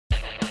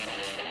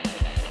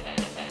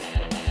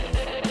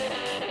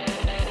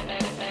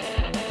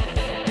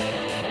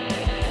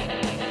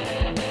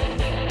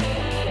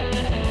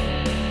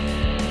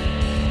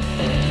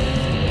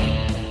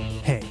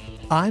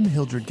I'm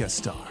Hildred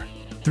Gusstar,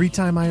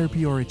 3-time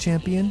IRPORA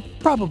champion,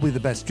 probably the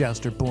best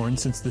jouster born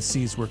since the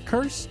seas were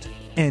cursed,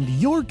 and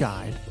your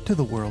guide to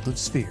the world of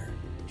Sphere.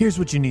 Here's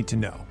what you need to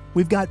know.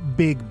 We've got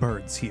big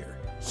birds here.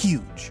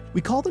 Huge. We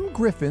call them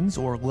griffins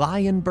or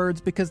lion birds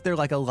because they're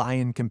like a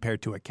lion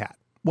compared to a cat.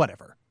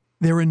 Whatever.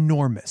 They're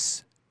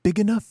enormous. Big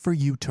enough for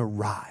you to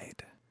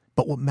ride.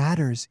 But what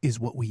matters is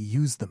what we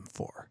use them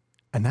for.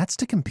 And that's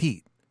to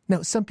compete.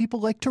 Now, some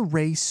people like to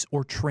race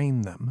or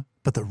train them,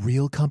 but the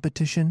real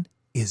competition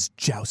is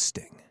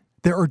jousting.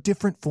 There are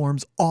different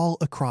forms all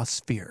across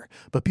Sphere,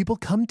 but people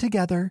come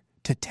together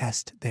to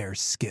test their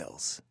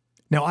skills.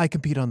 Now, I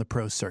compete on the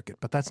pro circuit,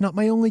 but that's not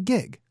my only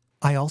gig.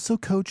 I also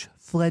coach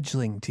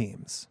fledgling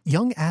teams,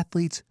 young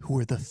athletes who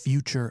are the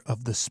future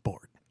of the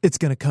sport. It's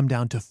going to come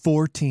down to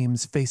 4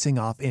 teams facing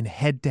off in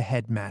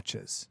head-to-head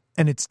matches.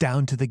 And it's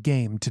down to the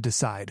game to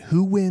decide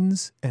who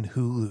wins and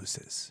who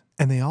loses.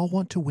 And they all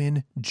want to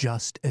win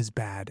just as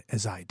bad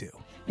as I do.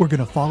 We're going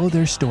to follow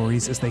their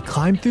stories as they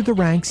climb through the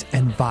ranks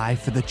and vie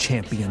for the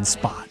champion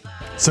spot.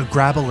 So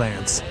grab a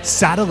lance,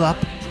 saddle up,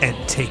 and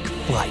take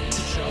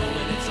flight.